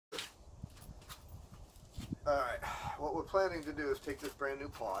Alright, what we're planning to do is take this brand new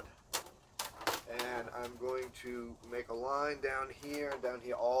pod, and I'm going to make a line down here and down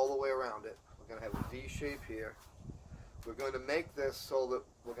here all the way around it. We're going to have a V shape here. We're going to make this so that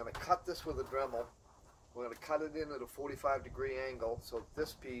we're going to cut this with a Dremel. We're going to cut it in at a 45-degree angle so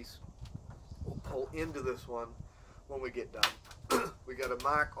this piece will pull into this one when we get done. We got to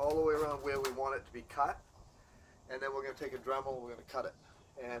mark all the way around where we want it to be cut, and then we're going to take a Dremel and we're going to cut it,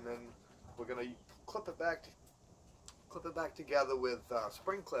 and then we're going to clip it back together with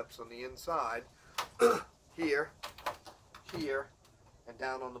spring clips on the inside, here, and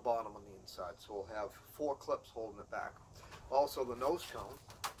down on the bottom on the inside. So we'll have 4 clips holding it back. Also, the nose cone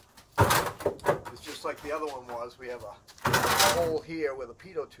is just like the other one was. We have a hole here where the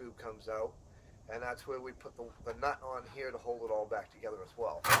pitot tube comes out, and that's where we put the nut on here to hold it all back together as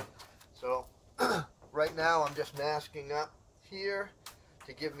well. So right now I'm just masking up here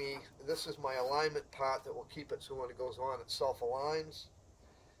to give me, this is my alignment part that will keep it so when it goes on it self-aligns.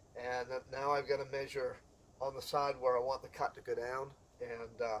 And now I've got to measure on the side where I want the cut to go down, and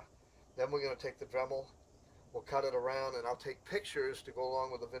then we're going to take the Dremel, we'll cut it around, and I'll take pictures to go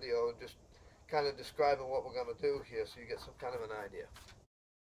along with the video and just kind of describing what we're going to do here so you get some kind of an idea.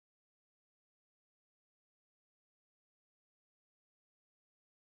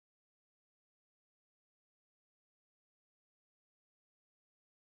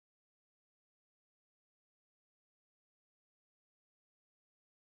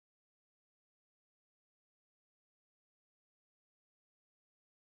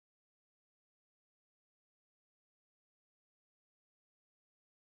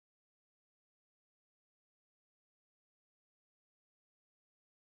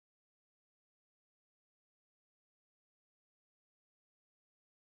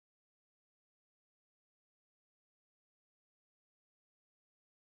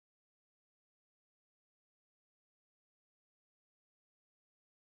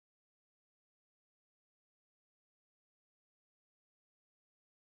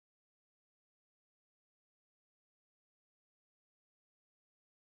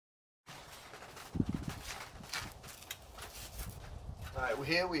 Alright,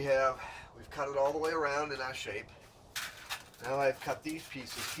 here we've cut it all the way around in our shape. Now I've cut these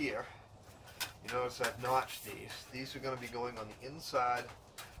pieces here. You notice I've notched these. These are going to be going on the inside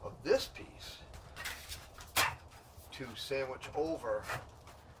of this piece to sandwich over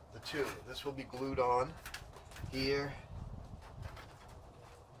the two. This will be glued on here.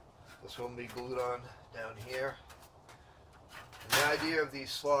 This one will be glued on down here. And the idea of these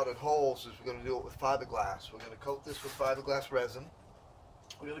slotted holes is we're going to do it with fiberglass. We're going to coat this with fiberglass resin.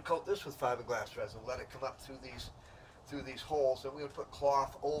 We're going to coat this with fiberglass resin, let it come up through these holes, and we're going to put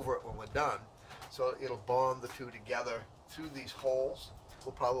cloth over it when we're done, so it'll bond the two together through these holes.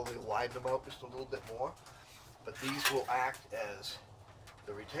 We'll probably widen them out just a little bit more, but these will act as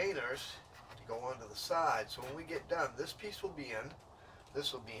the retainers to go onto the side. So when we get done, this piece will be in,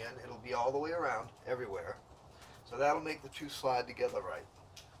 this will be in, it'll be all the way around, everywhere. So that'll make the two slide together right.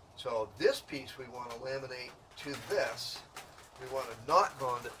 So this piece we want to laminate to this. We want to not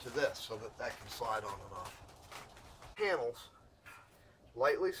bond it to this so that that can slide on and off. Panels,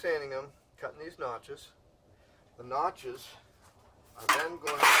 lightly sanding them, cutting these notches. The notches are then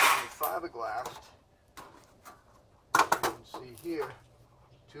going to be fiberglassed, you can see here,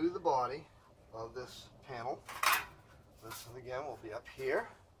 to the body of this panel. This again will be up here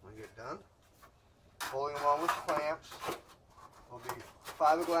when we get done. Pulling along with clamps, we'll be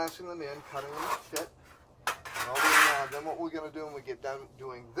fiberglassing them in, cutting them to fit. All the way around. Then what we're going to do when we get done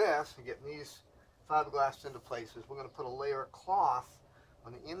doing this and getting these fiberglassed into places, we're going to put a layer of cloth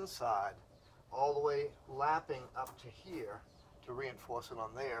on the inside all the way lapping up to here to reinforce it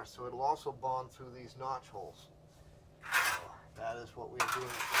on there, so it'll also bond through these notch holes. So that is what we're doing.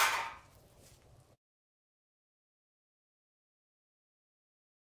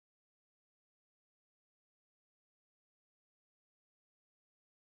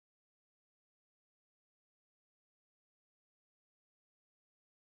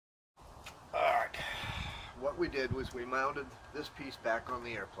 Alright, what we did was we mounted this piece back on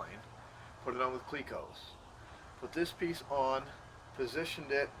the airplane, put it on with Clecos, put this piece on, positioned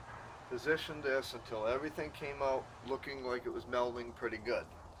this until everything came out looking like it was melding pretty good.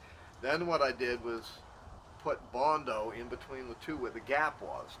 Then what I did was put Bondo in between the two where the gap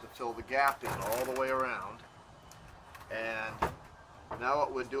was to fill the gap in all the way around. And now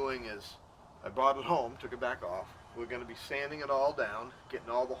what we're doing is, I brought it home, took it back off. We're going to be sanding it all down, getting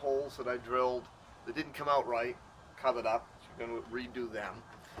all the holes that I drilled that didn't come out right covered up. So we're going to redo them.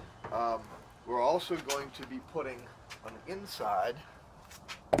 We're also going to be putting on the inside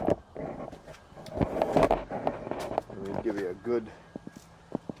give you a good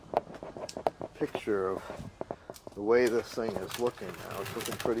picture of the way this thing is looking now. It's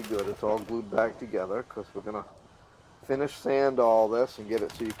looking pretty good. It's all glued back together because we're going to finish sand all this and get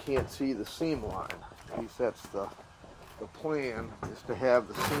it so you can't see the seam line. At least that's the plan, is to have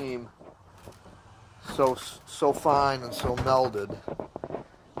the seam so fine and so melded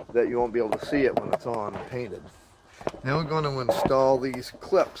that you won't be able to see it when it's on painted. Now we're going to install these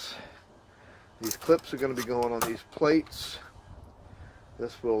clips. These clips are going to be going on these plates.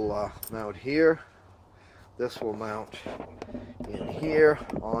 This will mount here. This will mount in here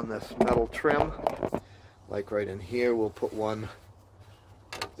on this metal trim. Like right in here, we'll put one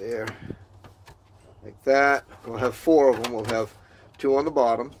right there, like that. We'll have 4 of them. We'll have 2 on the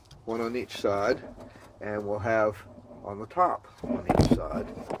bottom, 1 on each side, and we'll have on the top on each side.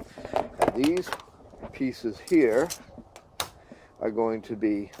 And these pieces here are going to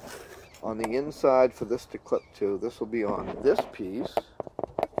be on the inside for this to clip to. This will be on this piece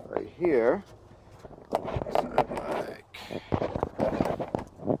right here.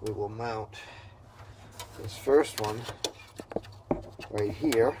 We will mount this first one right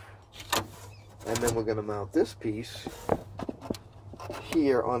here, and then we're going to mount this piece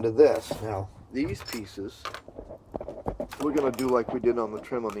here onto this. Now these pieces we're going to do like we did on the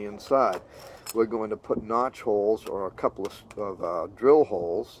trim on the inside. We're going to put notch holes or a couple of drill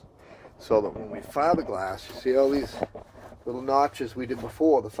holes, so that when we fiberglass, you see all these little notches we did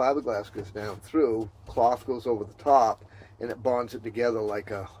before, the fiberglass goes down through, cloth goes over the top, and it bonds it together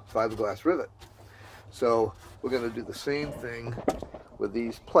like a fiberglass rivet. So we're going to do the same thing with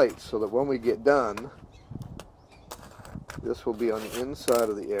these plates, so that when we get done, this will be on the inside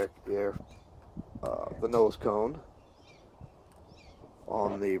of the the nose cone.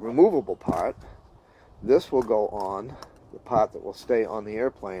 On the removable part, this will go on the part that will stay on the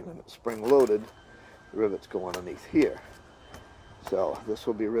airplane, and it's spring loaded. The rivets go underneath here. So this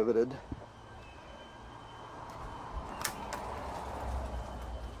will be riveted,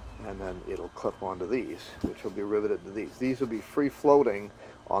 and then it'll clip onto these, which will be riveted to these. These will be free floating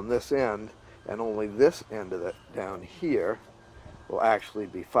on this end, and only this end of it down here will actually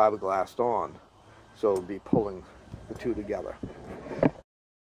be fiberglassed on. So it'll be pulling the two together.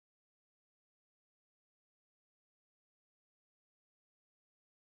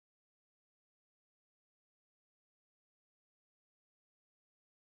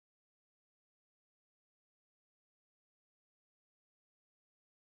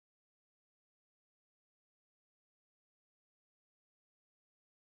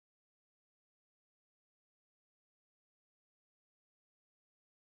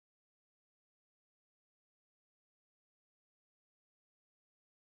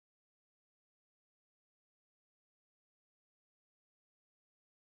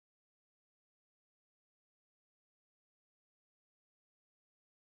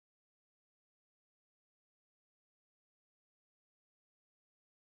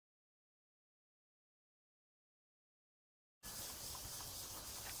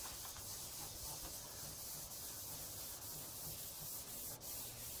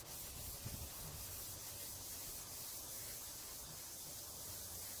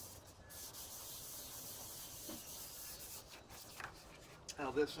 Now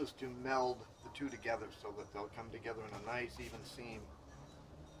this is to meld the two together so that they'll come together in a nice even seam.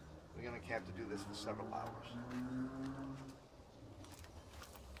 We're going to have to do this for several hours.